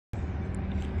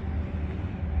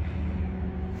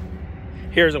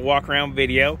Here's a walk around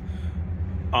video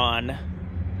on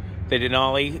the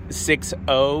Denali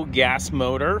 6.0 gas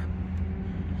motor.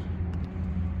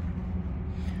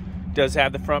 Does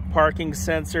have the front parking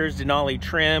sensors, Denali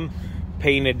trim,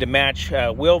 painted to match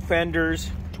wheel fenders,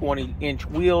 20-inch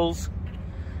wheels,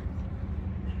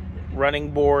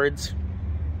 running boards.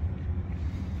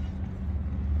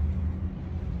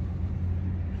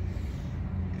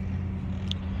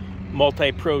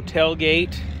 Multi-pro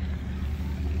tailgate,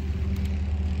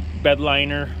 bed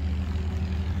liner.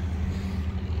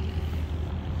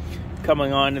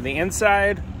 Coming on to the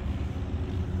inside,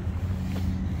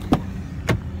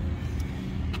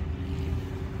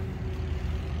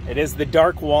 it is the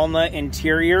dark walnut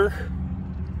interior.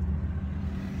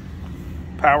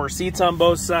 Power seats on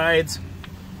both sides,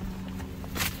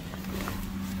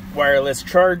 wireless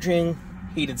charging,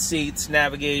 heated seats,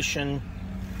 navigation,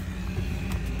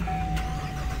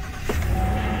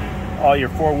 all your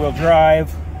four-wheel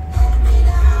drive.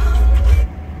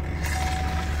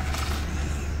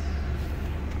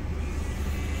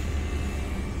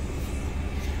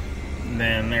 And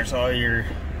then there's all your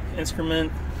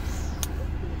instrument,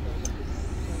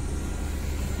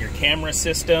 your camera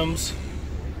systems,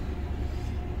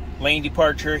 lane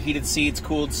departure, heated seats,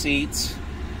 cooled seats.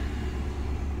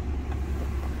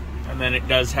 And then it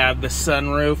does have the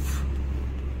sunroof.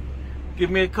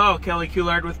 Give me a call, Kelly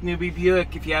Coulard with Newbie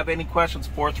Buick. If you have any questions,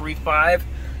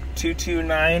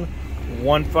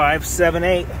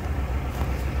 435-229-1578.